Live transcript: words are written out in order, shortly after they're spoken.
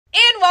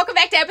welcome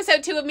back to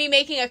episode 2 of me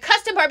making a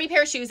custom Barbie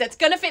pair of shoes that's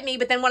gonna fit me,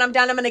 but then when I'm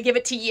done, I'm gonna give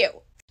it to you.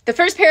 The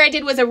first pair I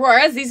did was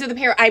Aurora's. These are the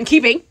pair I'm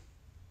keeping,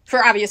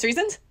 for obvious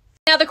reasons.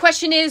 Now the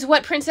question is,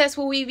 what princess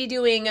will we be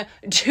doing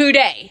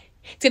today?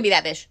 It's gonna be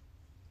that bitch.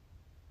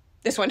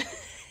 This one.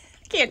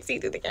 I can't see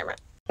through the camera.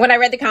 When I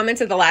read the comments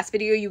of the last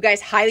video, you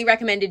guys highly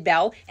recommended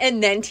Belle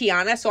and then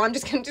Tiana, so I'm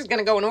just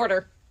gonna go in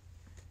order.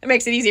 It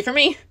makes it easy for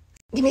me.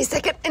 Give me a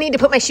second. I need to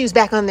put my shoes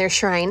back on their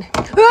shrine.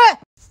 Ah!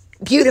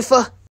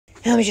 Beautiful.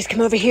 Now let me just come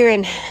over here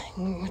and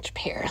which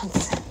pair?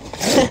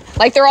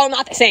 Like they're all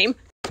not the same.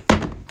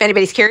 If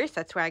anybody's curious,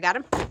 that's where I got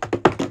them.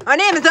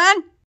 On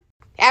Amazon.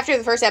 After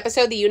the first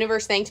episode, the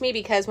universe thanked me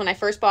because when I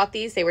first bought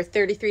these, they were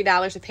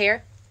 $33 a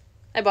pair.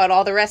 I bought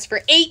all the rest for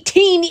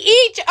 $18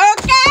 each,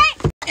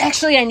 okay?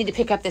 Actually, I need to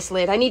pick up this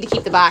lid. I need to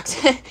keep the box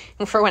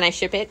for when I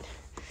ship it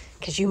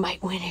because you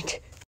might win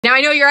it. Now, I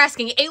know you're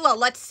asking, Ayla,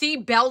 let's see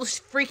Belle's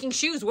freaking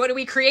shoes. What are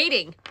we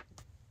creating?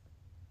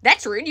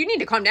 That's rude. You need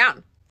to calm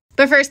down.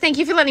 But first, thank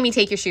you for letting me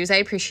take your shoes. I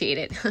appreciate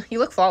it. You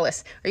look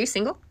flawless. Are you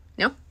single?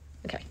 No?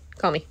 Okay,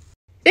 call me.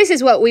 This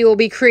is what we will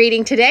be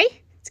creating today.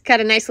 It's got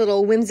a nice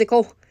little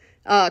whimsical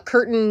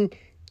curtain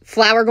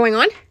flower going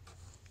on.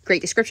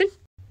 Great description.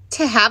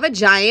 To have a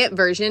giant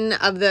version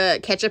of the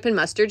ketchup and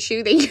mustard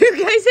shoe that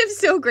you guys have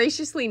so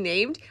graciously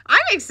named, I'm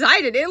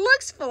excited. It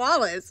looks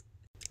flawless.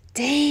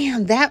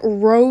 Damn, that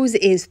rose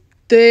is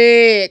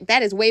thick.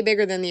 That is way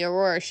bigger than the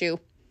Aurora shoe.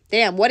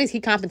 Damn, what is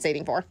he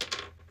compensating for?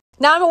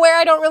 Now, I'm aware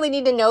I don't really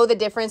need to know the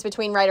difference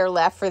between right or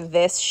left for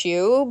this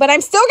shoe, but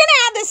I'm still going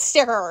to add this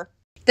sticker.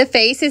 The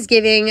face is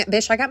giving,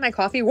 bish, I got my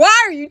coffee.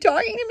 Why are you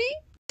talking to me?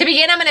 To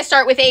begin, I'm going to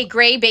start with a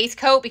gray base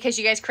coat because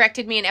you guys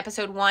corrected me in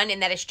episode 1 and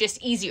that it's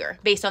just easier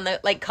based on the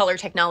color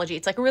technology.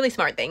 It's like a really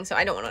smart thing, so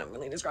I don't want to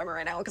really describe it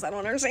right now because I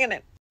don't understand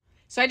it.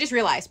 So I just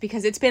realized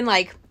because it's been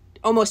like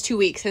almost 2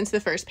 weeks since the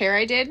first pair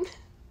I did.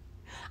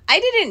 I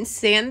didn't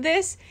sand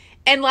this,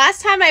 and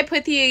last time I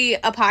put the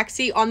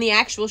epoxy on the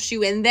actual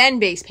shoe and then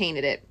base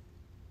painted it.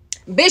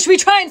 Bish, we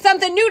trying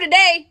something new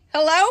today.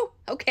 Hello?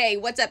 Okay,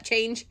 what's up,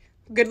 change?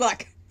 Good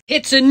luck.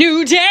 It's a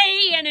new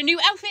day and a new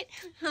outfit.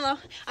 Hello.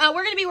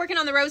 We're going to be working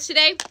on the rose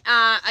today.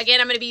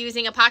 Again, I'm going to be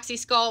using Epoxy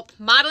Sculpt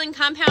Modeling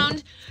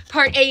Compound,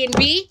 Part A and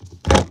B.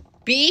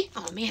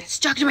 Oh man, it's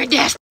stuck to my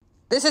desk.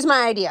 This is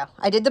my idea.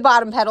 I did the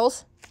bottom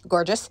petals.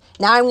 Gorgeous.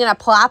 Now I'm going to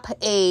plop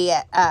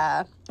a,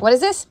 what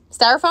is this?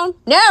 Styrofoam?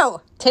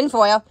 No!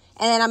 Tinfoil.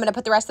 And then I'm going to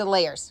put the rest of the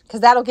layers.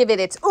 Because that'll give it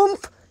its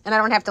oomph. And I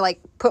don't have to,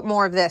 like, put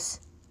more of this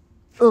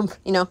oomph,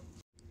 you know?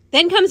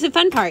 Then comes the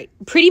fun part.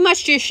 Pretty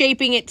much just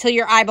shaping it till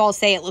your eyeballs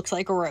say it looks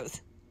like a rose.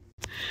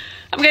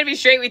 I'm going to be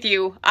straight with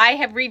you. I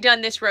have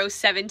redone this rose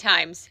 7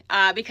 times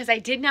because I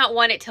did not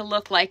want it to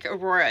look like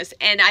Aurora's.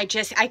 And I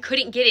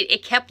couldn't get it.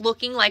 It kept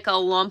looking like a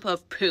lump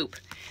of poop.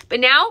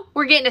 But now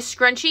we're getting a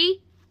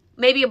scrunchie,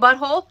 maybe a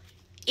butthole.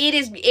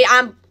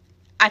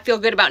 I feel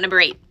good about number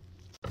 8.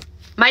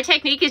 My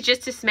technique is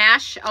just to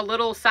smash a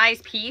little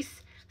size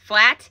piece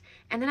flat.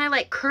 And then I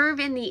like curve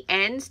in the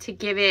ends to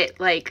give it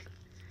like,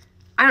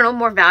 I don't know,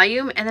 more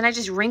volume, and then I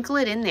just wrinkle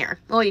it in there.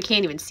 Oh, you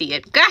can't even see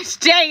it. Gosh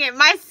dang it,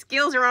 my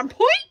skills are on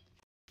point.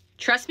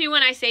 Trust me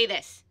when I say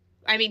this.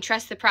 I mean,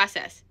 trust the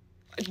process.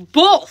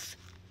 Both.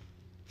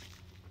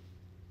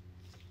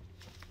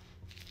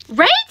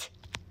 Right?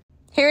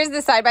 Here's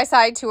the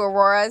side-by-side to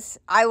Aurora's.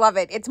 I love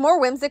it. It's more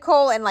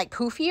whimsical and like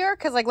poofier,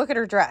 because like look at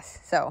her dress.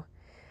 So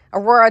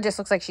Aurora just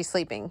looks like she's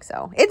sleeping,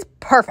 so it's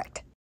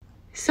perfect.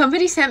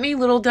 Somebody sent me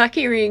little duck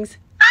earrings.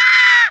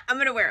 I'm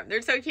going to wear them.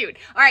 They're so cute.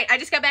 All right, I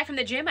just got back from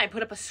the gym. I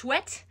put up a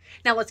sweat.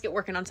 Now let's get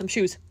working on some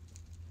shoes.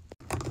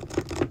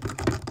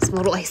 Some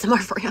little ASMR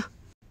for you.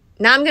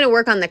 Now I'm going to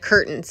work on the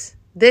curtains.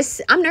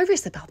 I'm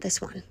nervous about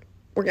this one.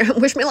 We're going to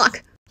wish me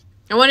luck.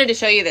 I wanted to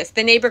show you this.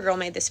 The neighbor girl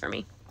made this for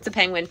me. It's a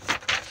penguin. And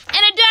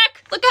a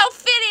duck. Look how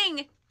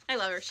fitting. I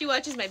love her. She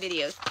watches my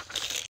videos.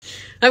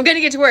 I'm going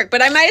to get to work,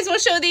 but I might as well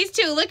show these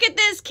too. Look at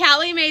this.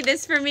 Callie made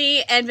this for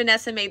me, and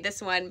Vanessa made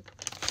this one.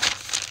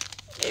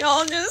 They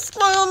all just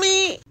spoil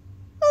me.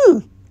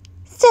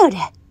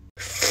 Soda.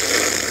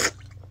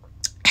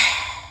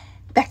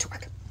 Back to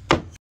work.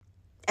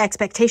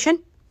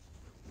 Expectation.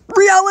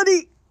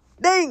 Reality.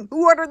 Dang,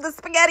 who ordered the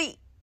spaghetti?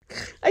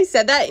 I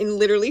said that and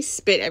literally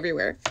spit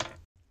everywhere.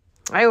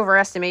 I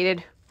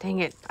overestimated. Dang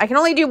it. I can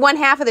only do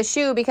 1/2 of the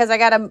shoe because I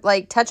gotta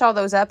like touch all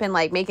those up and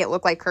like make it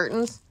look like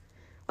curtains.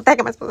 What the heck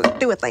am I supposed to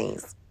do with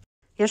these?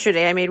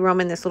 Yesterday I made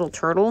Roman this little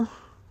turtle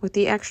with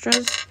the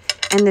extras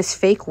and this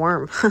fake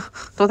worm.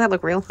 Don't that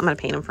look real? I'm gonna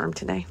paint him for him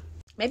today.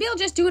 Maybe I'll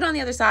just do it on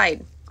the other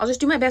side. I'll just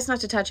do my best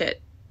not to touch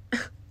it.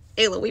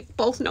 Ayla, we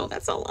both know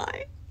that's a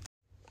lie.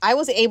 I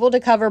was able to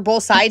cover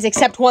both sides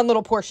except one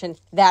little portion.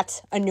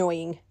 That's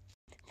annoying.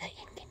 The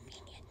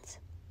inconvenience.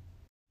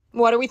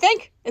 What do we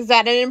think? Is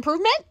that an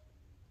improvement?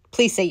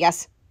 Please say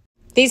yes.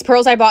 These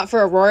pearls I bought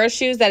for Aurora's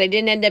shoes that I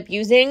didn't end up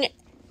using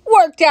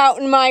worked out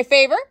in my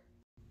favor.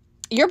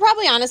 You're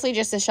probably honestly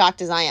just as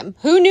shocked as I am.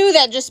 Who knew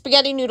that just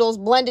spaghetti noodles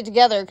blended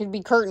together could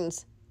be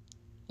curtains?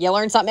 You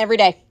learn something every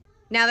day.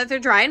 Now that they're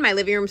dry and my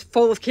living room's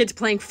full of kids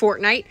playing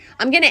Fortnite,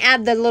 I'm going to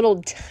add the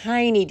little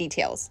tiny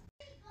details.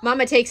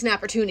 Mama takes an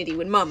opportunity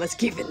when Mama's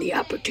given the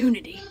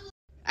opportunity.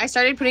 I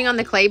started putting on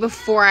the clay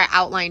before I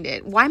outlined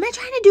it. Why am I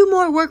trying to do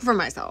more work for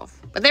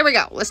myself? But there we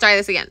go. Let's try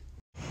this again.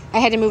 I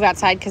had to move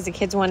outside because the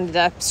kids wanted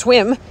to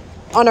swim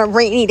on a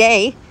rainy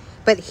day.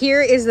 But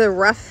here is the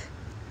rough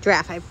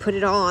draft. I put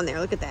it all on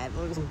there. Look at that. It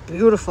looks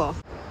beautiful.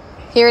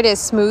 Here it is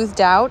smoothed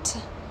out.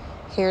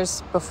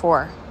 Here's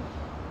before.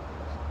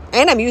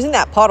 And I'm using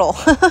that puddle.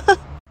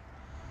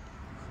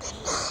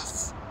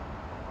 Goodness.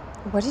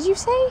 What did you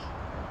say?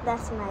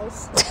 That's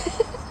nice.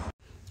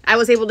 I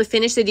was able to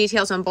finish the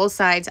details on both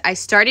sides. I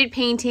started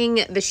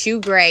painting the shoe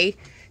gray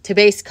to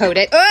base coat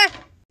it.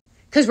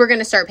 Because we're going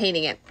to start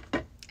painting it.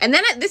 And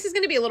then this is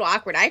going to be a little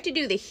awkward. I have to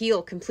do the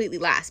heel completely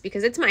last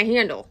because it's my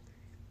handle.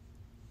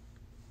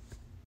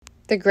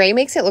 The gray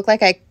makes it look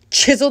like I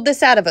chiseled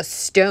this out of a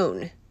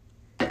stone.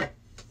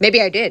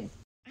 Maybe I did.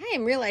 I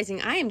am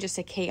realizing I am just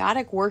a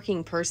chaotic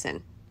working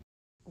person.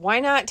 Why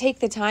not take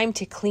the time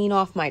to clean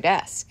off my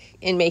desk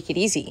and make it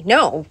easy?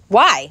 No,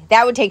 why?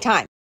 That would take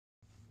time.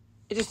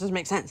 It just doesn't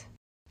make sense.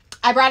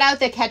 I brought out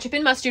the ketchup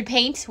and mustard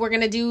paint. We're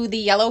going to do the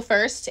yellow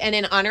first. And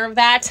in honor of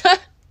that,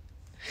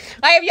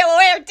 I have yellow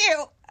hair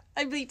too.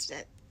 I bleached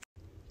it.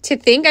 To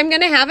think I'm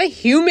going to have a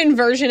human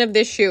version of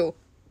this shoe.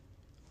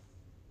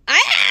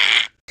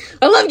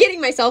 I love getting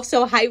myself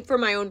so hyped for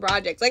my own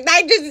projects. Like,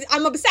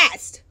 I'm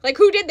obsessed. Like,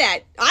 who did that?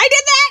 I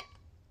did that?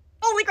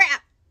 Holy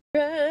crap.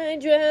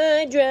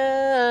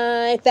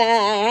 Dry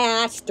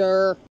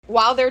faster.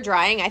 While they're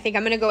drying, I think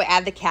I'm going to go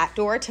add the cat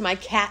door to my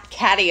cat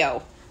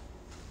catio.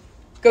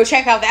 Go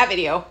check out that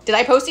video. Did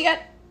I post it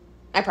yet?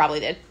 I probably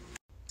did.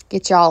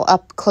 Get y'all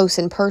up close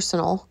and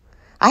personal.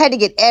 I had to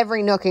get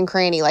every nook and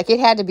cranny. Like, it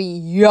had to be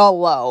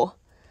yellow.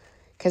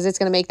 Because it's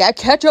going to make that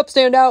ketchup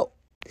stand out.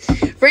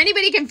 For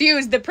anybody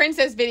confused, the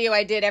princess video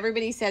I did,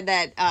 everybody said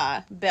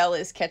that Belle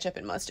is ketchup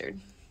and mustard.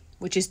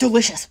 Which is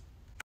delicious.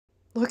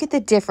 Look at the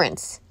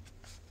difference.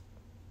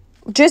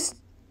 Just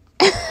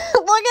look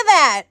at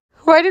that.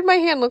 Why did my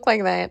hand look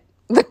like that?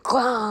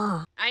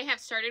 I have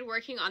started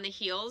working on the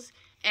heels.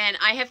 And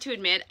I have to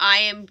admit, I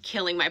am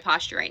killing my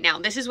posture right now.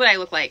 This is what I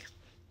look like.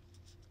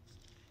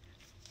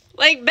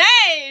 Like,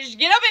 beige,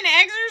 get up and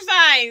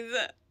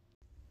exercise.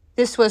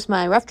 This was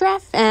my rough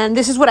draft, and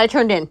this is what I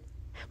turned in.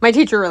 My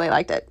teacher really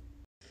liked it.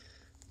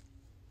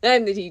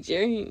 I'm the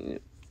teacher.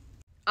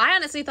 I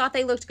honestly thought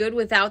they looked good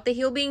without the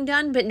heel being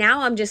done, but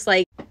now I'm just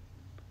like,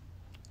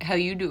 how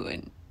you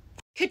doing?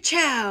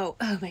 Ka-chow.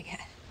 Oh my God.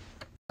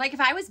 Like,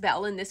 if I was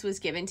Belle and this was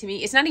given to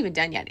me, it's not even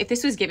done yet. If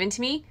this was given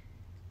to me,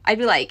 I'd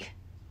be like,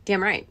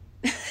 damn right.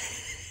 I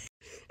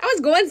was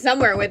going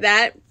somewhere with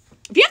that.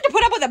 If you have to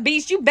put up with a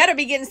beast, you better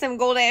be getting some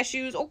gold ass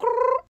shoes.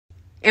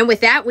 And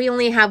with that, we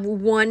only have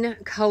one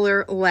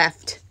color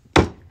left.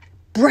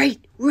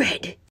 Bright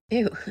red.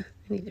 Ew, I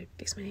need to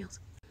fix my nails.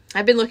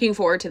 I've been looking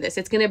forward to this.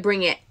 It's going to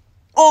bring it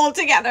all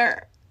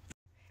together.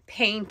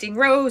 Painting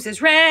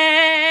roses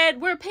red.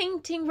 We're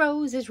painting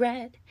roses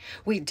red.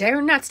 We dare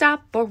not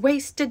stop or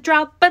waste a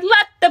drop, but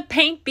let the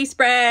paint be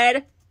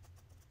spread.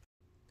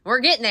 We're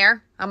getting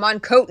there. I'm on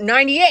coat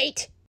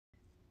 98.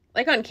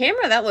 Like, on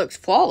camera, that looks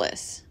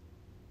flawless.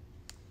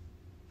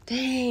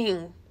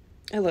 Dang.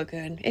 I look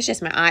good. It's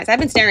just my eyes. I've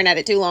been staring at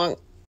it too long.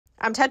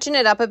 I'm touching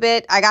it up a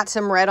bit. I got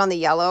some red on the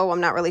yellow. I'm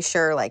not really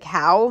sure, like,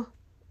 how.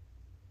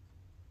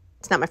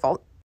 It's not my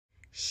fault.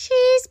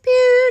 She's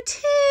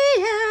beauty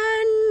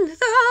and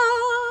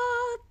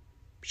the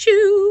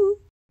shoe.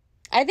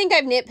 I think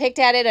I've nitpicked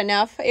at it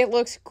enough. It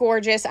looks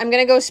gorgeous. I'm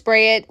going to go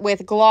spray it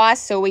with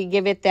gloss so we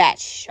give it that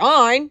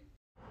shine.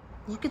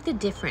 Look at the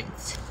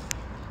difference.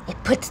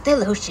 It puts the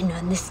lotion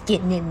on the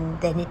skin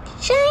and then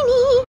it's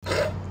shiny.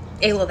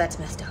 Ayla, that's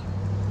messed up.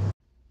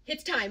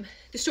 It's time.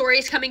 The story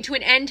is coming to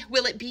an end.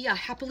 Will it be a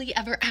happily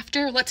ever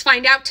after? Let's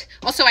find out.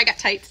 Also, I got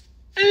tights.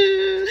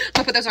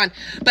 I'll put those on.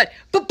 But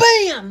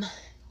bam!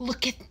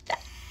 Look at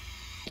that.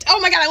 Oh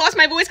my God, I lost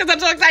my voice because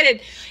I'm so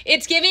excited.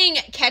 It's giving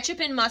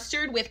ketchup and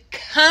mustard with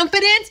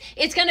confidence.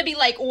 It's going to be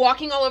like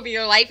walking all over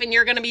your life and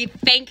you're going to be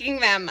thanking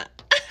them.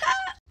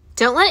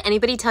 Don't let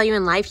anybody tell you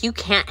in life you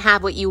can't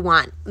have what you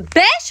want.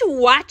 Bitch,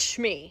 watch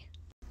me.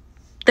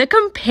 The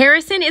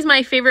comparison is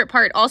my favorite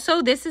part.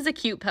 Also, this is a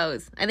cute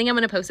pose. I think I'm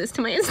going to post this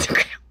to my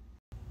Instagram.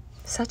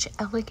 Such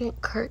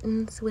elegant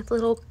curtains with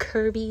little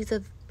curvies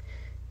of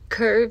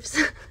curves.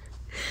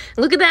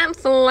 Look at that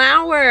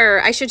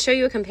flower. I should show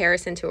you a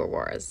comparison to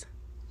Aurora's.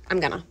 I'm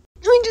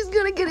just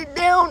gonna get it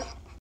down.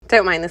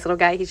 Don't mind this little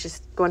guy. He's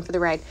just going for the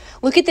ride.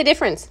 Look at the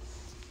difference.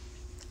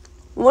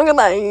 Look at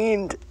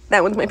that.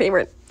 That one's my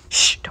favorite.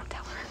 Shh, don't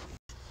tell her.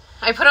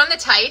 I put on the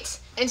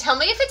tights and tell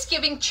me if it's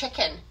giving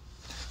chicken.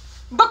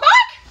 Bye-bye.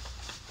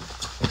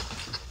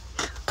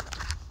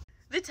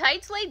 The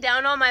tights laid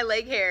down on my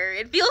leg hair.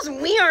 It feels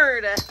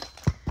weird.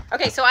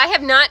 Okay, so I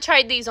have not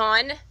tried these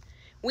on.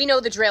 We know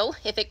the drill.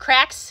 If it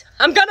cracks,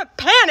 I'm gonna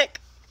panic.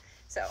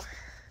 So.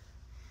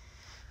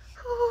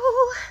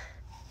 Ooh.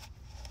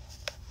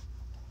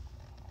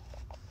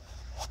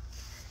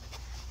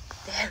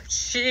 There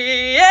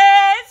she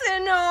is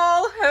in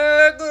all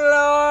her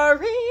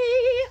glory.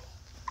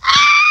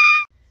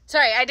 Ah!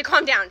 Sorry, I had to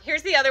calm down.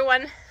 Here's the other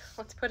one.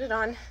 Let's put put it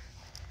on.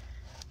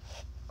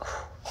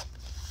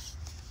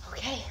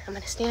 Okay, I'm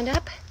gonna stand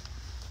up.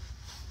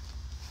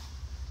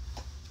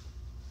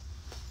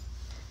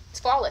 It's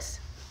flawless.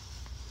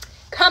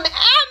 Come at me!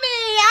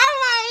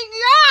 Oh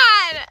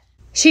my God!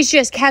 She's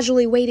just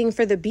casually waiting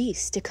for the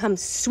beast to come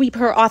sweep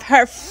her off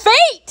her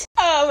fate!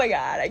 Oh my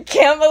God, I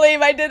can't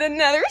believe I did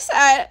another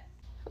set.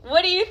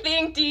 What do you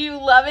think? Do you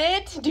love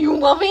it? Do you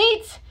love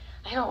it?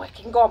 I know, I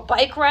can go on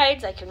bike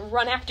rides, I can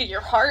run after your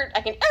heart,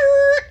 I can,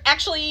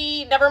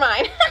 actually, never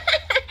mind.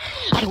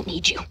 I don't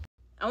need you.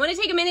 I want to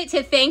take a minute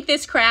to thank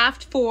this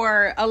craft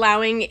for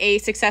allowing a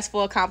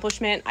successful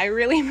accomplishment. I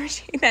really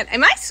appreciate that.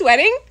 Am I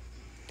sweating?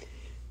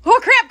 Oh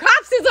crap,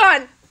 Cops is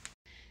on!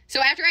 So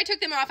after I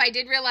took them off, I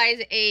did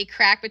realize a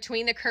crack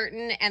between the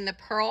curtain and the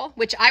pearl,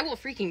 which I will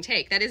freaking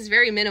take. That is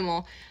very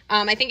minimal.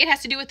 I think it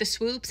has to do with the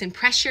swoops and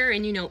pressure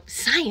and, you know,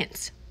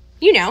 science.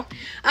 You know.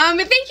 But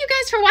thank you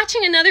guys for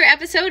watching another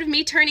episode of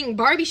me turning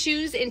Barbie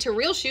shoes into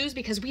real shoes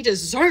because we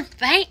deserve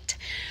that.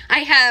 I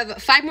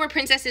have 5 more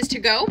princesses to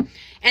go.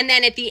 And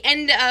then at the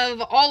end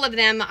of all of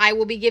them, I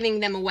will be giving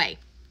them away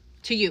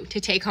to you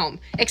to take home.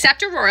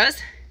 Except Aurora's.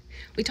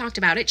 We talked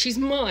about it. She's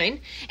mine.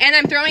 And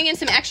I'm throwing in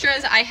some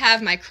extras. I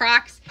have my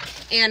Crocs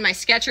and my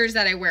Skechers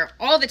that I wear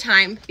all the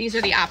time. These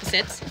are the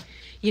opposites.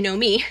 You know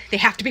me. They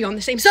have to be on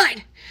the same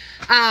side.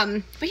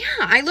 But yeah,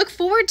 I look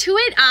forward to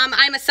it.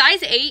 I'm a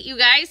size 8, you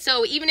guys.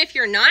 So even if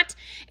you're not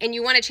and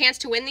you want a chance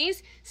to win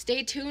these,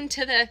 stay tuned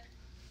to the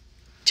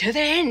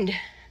end.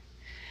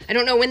 I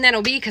don't know when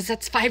that'll be because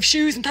that's 5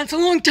 shoes and that's a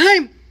long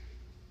time.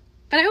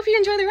 But I hope you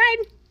enjoy the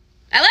ride.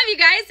 I love you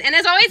guys. And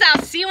as always,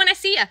 I'll see you when I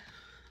see you.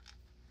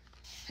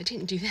 I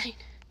didn't do that.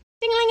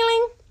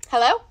 Ding-a-ling-a-ling.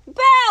 Hello?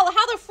 Belle,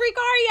 how the freak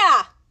are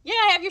ya? Yeah,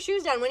 I have your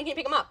shoes done. When can you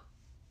pick them up?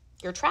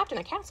 You're trapped in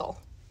a castle.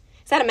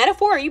 Is that a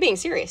metaphor or are you being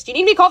serious? Do you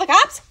need me to call the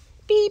cops?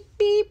 Beep,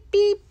 beep,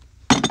 beep.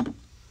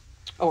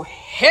 Oh,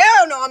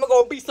 hell no, I'm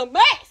gonna be some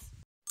mess.